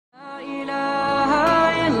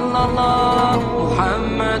illallah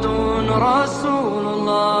Muhammadun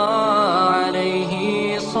Rasulullah alayhi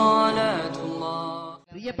salatullah.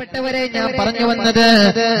 പ്രിയപ്പെട്ടവരെ, ഞാൻ പറഞ്ഞു വന്നത്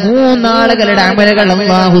മൂന്നാളുകളുടെ അമലുകൾ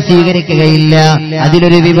അല്ലാഹു സ്വീകരിക്കുകയില്ല.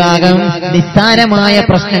 അതിലൊരു വിഭാഗം നിസ്സാരമായ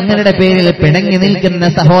പ്രശ്നങ്ങളുടെ പേരിൽ പിണങ്ങി നിൽക്കുന്ന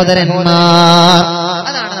സഹോദരന്മാർ.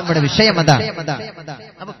 അതാണ് നമ്മുടെ വിഷയം. അതാണ്.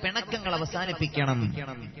 അപ്പൊ പിണക്കങ്ങൾ അവസാനിപ്പിക്കണം.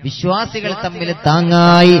 വിശ്വാസികൾ തമ്മിൽ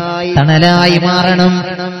താങ്ങായി തണലായി മാറണം.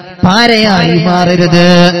 പാരയായി മാറരുത്.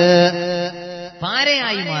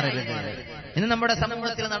 പാരയായി മാറരുത്. ഇന്ന് നമ്മുടെ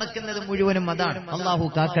സമൂഹത്തിൽ നടക്കുന്നത് മുഴുവനും അതാണ്. അല്ലാഹു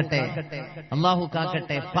കാക്കട്ടെ, അല്ലാഹു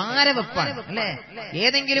കാക്കട്ടെ. പാരവെപ്പാണ് അല്ലെ?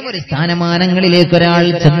 ഏതെങ്കിലും ഒരു സ്ഥാനമാനങ്ങളിലേക്ക് ഒരാൾ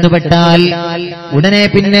ചെന്നുപെട്ടാൽ ഉടനെ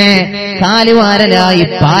പിന്നെ കാലുവാരലായി,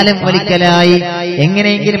 പാലം വലിക്കലായി,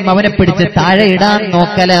 എങ്ങനെയെങ്കിലും അവനെ പിടിച്ച് താഴെ ഇടാൻ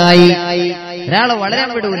നോക്കലായി. ഒരാളെ വളരാൻ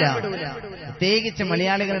വിടൂല. പ്രത്യേകിച്ച്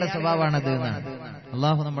മലയാളികളുടെ സ്വഭാവമാണത് എന്നാണ്.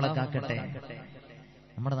 അല്ലാഹു നമ്മളെ കാക്കട്ടെ.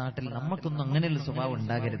 നമ്മുടെ നാട്ടിൽ നമുക്കൊന്നും അങ്ങനെയുള്ള സ്വഭാവം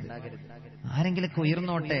ഉണ്ടാകരുത്. ആരെങ്കിലൊക്കെ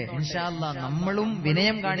ഉയർന്നോട്ടെ. ഇൻഷാ അല്ലാഹ് നമ്മളും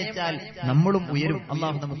വിനയം കാണിച്ചാൽ നമ്മളും ഉയരും.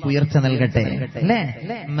 അല്ലാഹു നമുക്ക് ഉയർച്ച നൽകട്ടെ. അല്ലേ?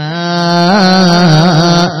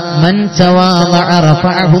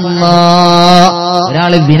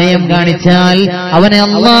 ഒരാൾ വിനയം കാണിച്ചാൽ അവനെ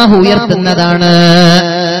അല്ലാഹു ഉയർത്തുന്നതാണ്.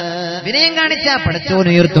 വിനയം കാണിച്ചാൽ പടച്ചോൻ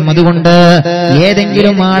ഉയർത്തും. അതുകൊണ്ട്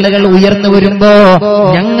ഏതെങ്കിലും ആളുകൾ ഉയർന്നു വരുമ്പോ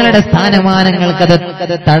ഞങ്ങളുടെ സ്ഥാനമാനങ്ങൾക്കത്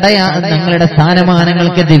ഞങ്ങളുടെ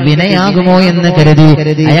സ്ഥാനമാനങ്ങൾക്കത് വിനയാകുമോ എന്ന് കരുതി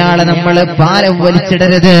അയാളെ നമ്മൾ പാലം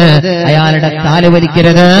വലിച്ചിടരുത്, അയാളുടെ കാല്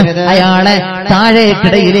വലിക്കരുത്, അയാളെ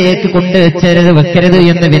താഴേക്കിടയിലേക്ക് വെക്കരുത്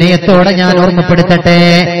എന്ന് വിനയത്തോടെ ഞാൻ ഓർമ്മപ്പെടുത്തട്ടെ.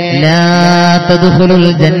 ലാ തദ്ഖുലുൽ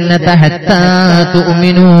ജന്നത ഹത്താ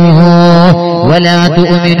തുഅ്മിനൂ വലാ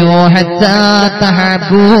തുഅ്മിനൂ ഹത്താ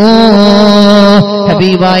തഹബ്ബൂ.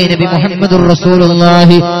 ഹബീബായ നബി മുഹമ്മദുർ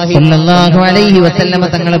റസൂലുള്ളാഹി സ്വല്ലല്ലാഹു അലൈഹി വസല്ലമ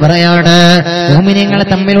തങ്ങൾ പറയാണ്, മുഅ്മിനീങ്ങൾ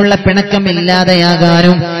തമ്മിലുള്ള പിണക്കം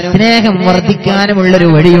ഇല്ലാതെയാകാനും സ്നേഹം വർദ്ധിക്കാനുമുള്ളൊരു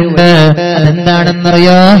വഴിയുണ്ട്.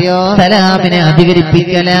 അതെന്താണെന്നറിയോ? സലാമിനെ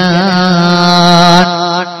അധികരിപ്പിക്കലാണ്.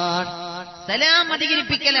 സലാം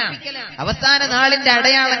അധികരിപ്പിക്കലാണ്. അവസാന നാളിന്റെ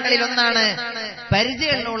അടയാളങ്ങളിൽ ഒന്നാണ്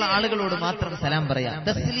പരിചയമുള്ള ആളുകളോട് മാത്രം സലാം പറയാം.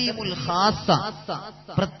 തസ്ലീമുൽ ഖാസ,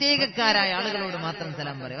 പ്രത്യേകക്കാരായ ആളുകളോട് മാത്രം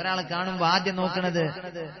സലാം പറയാം. ഒരാളെ കാണുമ്പോ ആദ്യം നോക്കണത്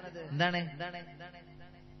എന്താണ്?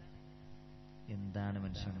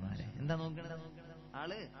 മനുഷ്യന്മാരെ എന്താ നോക്കണത്?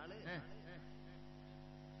 ആള്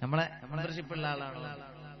നമ്മളെ മെമ്പർഷിപ്പുള്ള ആളാണോ,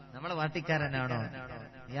 നമ്മളെ പാർട്ടിക്കാരനാണോ,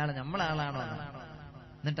 ഇയാള് നമ്മളെ ആളാണോ?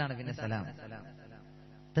 എന്നിട്ടാണ് പിന്നെ സലാം.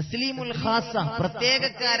 തസ്ലീമുൽ ഖാസ,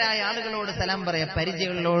 പ്രത്യേകക്കാരായ ആളുകളോട് സലാം പറയാ,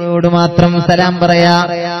 പരിചയങ്ങളോട് മാത്രം സലാം പറയാ.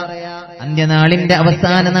 അന്ത്യനാളിന്റെ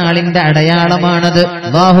അവസാന നാളിന്റെ അടയാളമാണത്.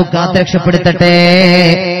 അല്ലാഹു കാത്തുരക്ഷപ്പെടുത്തട്ടെ.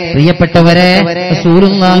 പ്രിയപ്പെട്ടവരെ,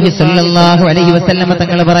 റസൂലുള്ളാഹി സ്വല്ലല്ലാഹു അലൈഹി വസല്ലമ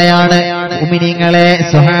തങ്ങൾ പറയാണ്, മുഅ്മിനീങ്ങളെ,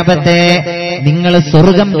 സ്വഹാബത്തെ, നിങ്ങൾ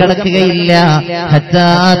സ്വർഗ്ഗം കടക്കുകയില്ല ഹത്താ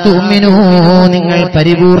തുഅ്മിനൂ, നിങ്ങൾ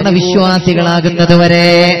പരിപൂർണ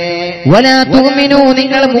വിശ്വാസികളാകുന്നതുവരെ. വലാ തുഅ്മിനൂ,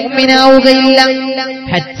 നിങ്ങൾ മുഅ്മിനാവുകയില്ല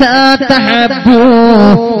ഹത്താ തഹബ്ബൂ,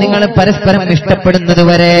 നിങ്ങൾ പരസ്പരം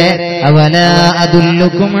ഇഷ്ടപ്പെടുന്നതുവരെ. അവലാ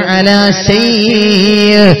അദുല്ലുകും അലാ ശൈഇ,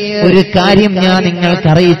 ഒരു കാര്യം ഞാൻ നിങ്ങൾക്ക്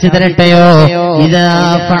അറിയിച്ചു തരട്ടെയോ? ഇദാ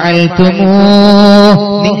ഫഅൽതുമൂ,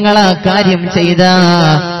 നിങ്ങൾ ആ കാര്യം ചെയ്താ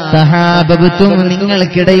സഹാബത്തും,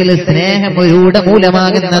 നിങ്ങൾക്കിടയിൽ സ്നേഹം ഒരു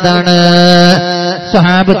മൂലമാകുന്നതാണ്.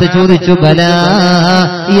 സഹാബത്ത് ചോദിച്ചു, ബലാ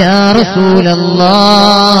യാ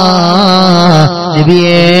റസൂലല്ലാഹ്,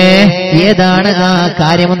 നബിയേ ഏതാണ് ആ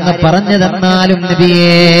കാര്യമെന്ന് പറഞ്ഞു തന്നാലും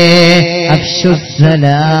നബിയേ.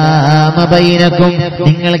 അഫ്ശുസ്സലാമ ബൈനകും,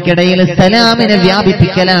 നിങ്ങൾക്കിടയിൽ സലാമിനെ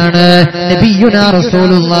വ്യാപിപ്പിക്കലാണ് നബിയുനാ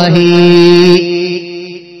റസൂലുള്ളാഹി.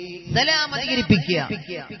 സലാം അധികരിപ്പിക്കുക,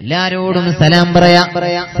 എല്ലാരോടും സലാം പറയാ.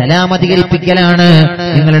 സലാം അധികരിപ്പിക്കലാണ്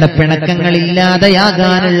നിങ്ങളുടെ പിണക്കങ്ങൾ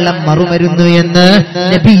ഇല്ലാതെയാകാനുള്ള മറുമരുന്ന് എന്ന്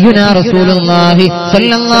നബിയുനാ റസൂലുള്ളാഹി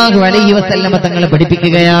സ്വല്ലല്ലാഹു അലൈഹി വസല്ലമ തങ്ങൾ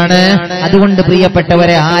പഠിപ്പിക്കുകയാണ്. അതുകൊണ്ട്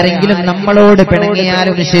പ്രിയപ്പെട്ടവരെ, ആരെങ്കിലും നമ്മളോട്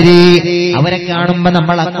പിണങ്ങിയാലും ശരി, അവരെ കാണുമ്പോ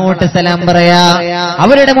നമ്മൾ അങ്ങോട്ട് സലാം പറയാ.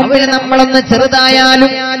 അവരുടെ മുമ്പിൽ നമ്മളൊന്ന്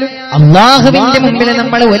ചെറുതായാലും അല്ലാഹുവിന്റെ മുമ്പിൽ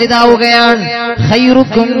നമ്മൾ വലുതാവുകയാണ്.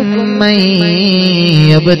 ഖൈറുക്കും മൻ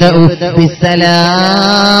യബ്ദഉ ബിസ്സലാം,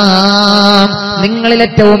 നിങ്ങളിൽ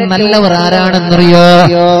ഏറ്റവും നല്ലവർ ആരാണെന്നറിയോ?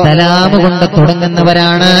 സലാം കൊണ്ട്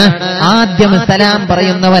തുടങ്ങുന്നവരാണ്, ആദ്യം സലാം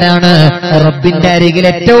പറയുന്നവരാണ്. റബ്ബിന്റെ അരികിൽ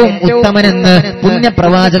ഏറ്റവും ഉത്തമനെന്ന്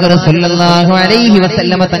പുണ്യപ്രവാചകർ സ്വല്ലല്ലാഹു അലൈഹി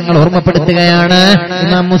വസല്ലമ തങ്ങൾ ഓർമ്മപ്പെടുത്തുകയാണ്.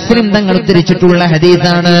 ഇമാം മുസ്ലിം തങ്ങൾ ഉദ്ധരിച്ചിട്ടുള്ള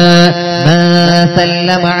ഹദീസാണ്.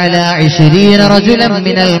 സല്ലമ അലാ 20 റജുലൻ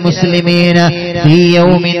മിനൽ മുസ്ലിമീന ഫീ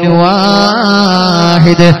യൗമിൻ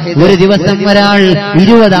വാഹിദ്, ഒരു ദിവസം ഒരാൾ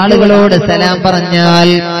 20 ആളുകളോട് സലാം പറഞ്ഞാൽ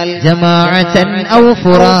ജമാഅതൻ ഔ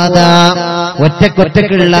ഫുറാദാ,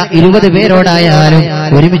 ഒറ്റക്കൊറ്റക്കുള്ള 20 പേരോടായാലും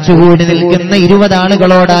ഒരുമിച്ച് കൂടി നിൽക്കുന്ന 20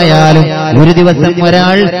 ആളുകളോടായാലും ഒരു ദിവസം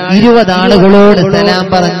ഒരാൾ 20 ആളുകളോട് സലാം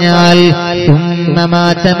പറഞ്ഞാൽ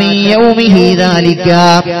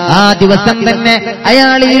ആ ദിവസം തന്നെ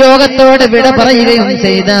അയാൾ ഈ ലോകത്തോട് വിട പറയുകയും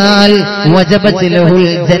ചെയ്താൽ വജബത് ലഹുൽ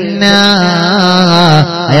ജന്ന,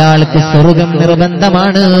 അയാൾക്ക് സ്വർഗ്ഗം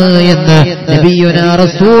നിർബന്ധമാണ് എന്ന് നബിയുനാ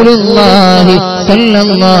റസൂലുള്ളാഹി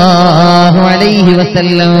സ്വല്ലല്ലാഹു അലൈഹി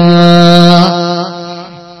വസല്ലം.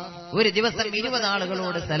 ഒരു ദിവസം 20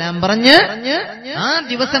 ആളുകളോട് സലാം പറഞ്ഞ് ആ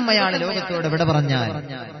ദിവസം അയാൾ ലോകത്തോട് വിട പറഞ്ഞാൽ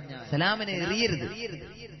സലാമിനെ എറിയരുത്,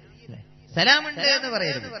 സലാമുണ്ട് എന്ന്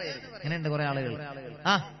പറയരുത്. ഇങ്ങനെയുണ്ട് കുറെ ആളുകൾ,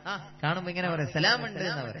 കാണുമ്പോ ഇങ്ങനെ പറയാം സലാമുണ്ട്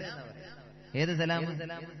എന്ന് പറയാം. ഏത് സലാം?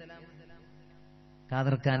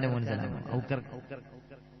 ഖാദർഖാന്റെ മോൻ സലാം.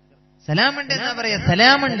 സലാമുണ്ട് എന്നാ പറയാ,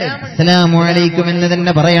 സലാമുണ്ട്. അസ്സലാമു അലൈക്കും എന്ന്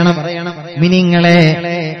തന്നെ പറയണം. മിനിങ്ങളെ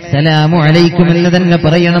സലാമു അലൈക്കും എന്ന് തന്നെ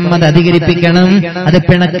പറയണം, അത് അധികരിപ്പിക്കണം. അത്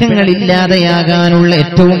പിണക്കങ്ങൾ ഇല്ലാതെയാകാനുള്ള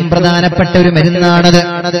ഏറ്റവും പ്രധാനപ്പെട്ട ഒരു മരുന്നാണത്.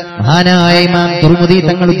 മഹാനായ ഇമാം തുർമുദി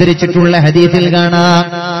തങ്ങൾ ഉദ്ധരിച്ചിട്ടുള്ള ഹദീസിൽ കാണാം,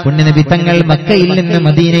 പുണ്യനബി തങ്ങൾ മക്കയിൽ നിന്ന്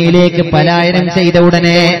മദീനയിലേക്ക് പലായനം ചെയ്ത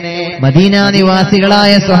ഉടനെ മദീന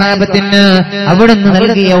നിവാസികളായ സ്വഹാബത്തിന് അവിടുന്ന്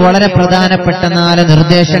നൽകിയ വളരെ പ്രധാനപ്പെട്ട 4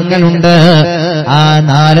 നിർദ്ദേശങ്ങളുണ്ട്. ആ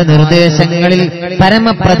 4 നിർദ്ദേശങ്ങളിൽ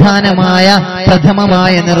പരമപ്രധാനമായ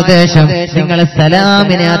പ്രഥമമായ നിർദ്ദേശം, നിങ്ങൾ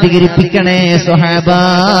സലാമിനെ അധികരിപ്പിക്കണേ സ്വഹാബാ.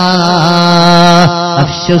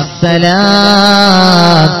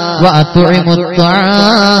 അഫ്ശുസ്സലാം വഅത്ഇമുത്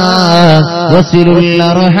ത്വആം വസിലുൽ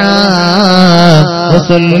അർഹാം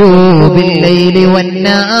വസല്ലൂ ബില്ലൈലി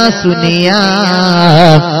വന്നാസു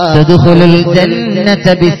നിയാം തദ്ഖുലുൽ ജന്നത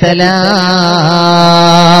ബിസലാം.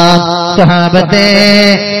 സ്വഹാബത്തെ,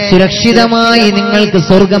 സുരക്ഷിതമായി നിങ്ങൾക്ക്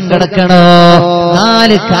സ്വർഗം കടക്കണോ?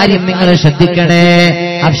 4 കാര്യം നിങ്ങൾ ശ്രദ്ധിക്കണേ.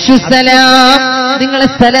 അഫ്ശുസ്സലാം, നിങ്ങൾ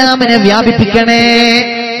സലാമിനെ വ്യാപിപ്പിക്കണേ.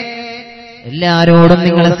 എല്ലാരോടും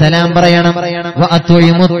നിങ്ങൾ സലാം പറയണം.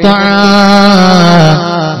 വഅത്ഇമുത് ത്വആം,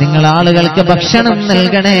 നിങ്ങൾ ആളുകൾക്ക് ഭക്ഷണം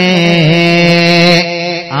നൽകണേ.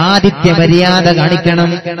 ആതിഥ്യ മര്യാദ കാണിക്കണം.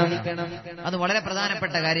 അത് വളരെ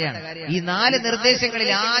പ്രധാനപ്പെട്ട കാര്യമാണ്. ഈ 4 നിർദ്ദേശങ്ങളിൽ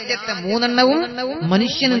ആദ്യത്തെ 3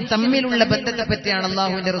 മനുഷ്യനും തമ്മിലുള്ള ബന്ധത്തെ പറ്റിയാണ്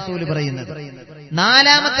അള്ളാഹുവിന്റെ റസൂൽ പറയുന്നത്.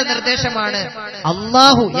 4ാമത്തെ നിർദ്ദേശമാണ്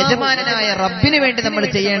അള്ളാഹു യജമാനായ റബ്ബിന് വേണ്ടി നമ്മൾ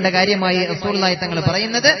ചെയ്യേണ്ട കാര്യമായി റസൂലുള്ളാഹി തങ്ങൾ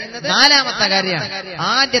പറയുന്നത് 4ാമത്തെ കാര്യമാണ്.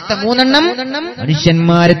 ആദ്യത്തെ 3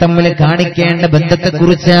 മനുഷ്യന്മാര് തമ്മിൽ കാണിക്കേണ്ട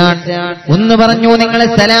ബന്ധത്തെക്കുറിച്ചാണ്. ഒന്ന് പറഞ്ഞു, നിങ്ങൾ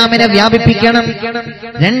സലാമിനെ വ്യാപിപ്പിക്കണം.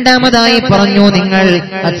 2ാമതായി പറഞ്ഞു, നിങ്ങൾ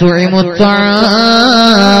അത്ഇമുത്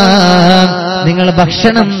ത്വആം, നിങ്ങൾ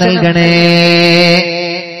ഭക്ഷണം നൽകണേ.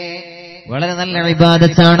 വളരെ നല്ല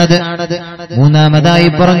ഇബാദത്താണത്. 3ാമതായി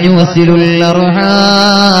പറഞ്ഞു വസിലുൽ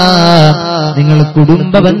അർഹാം, നിങ്ങൾ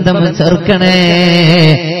കുടുംബ ബന്ധം ചേർക്കണേ.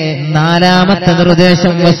 4ാമത്തെ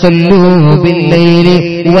നിർദ്ദേശം വസല്ലൂ ബില്ലൈലി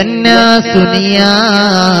വന്നാസു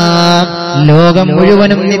നിയാം, ലോകം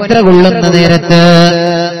മുഴുവനും നിദ്ര കൊള്ളുന്ന നേരത്ത്,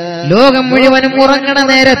 ലോകം മുഴുവനും ഉറങ്ങണ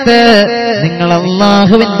നേരത്ത് നിങ്ങൾ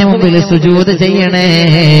അല്ലാഹുവിന്റെ മുമ്പിൽ സുജൂദ് ചെയ്യണേ.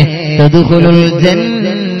 തദ്ഖുലുൽ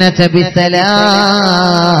ജന്നത ബിസലാം.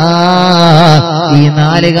 ഈ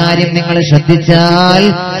 4 കാര്യം നിങ്ങൾ ശ്രദ്ധിച്ചാൽ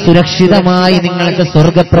സുരക്ഷിതമായി നിങ്ങൾക്ക്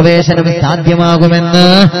സ്വർഗപ്രവേശനം സാധ്യമാകുമെന്ന്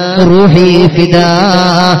റൂഹി ഫിദാ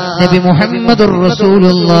നബി മുഹമ്മദുർ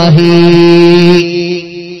റസൂലുള്ളാഹി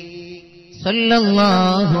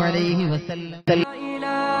സ്വല്ലല്ലാഹു അലൈഹി വസല്ലം.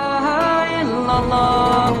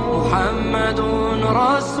 محمد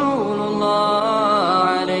رسول الله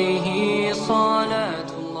عليه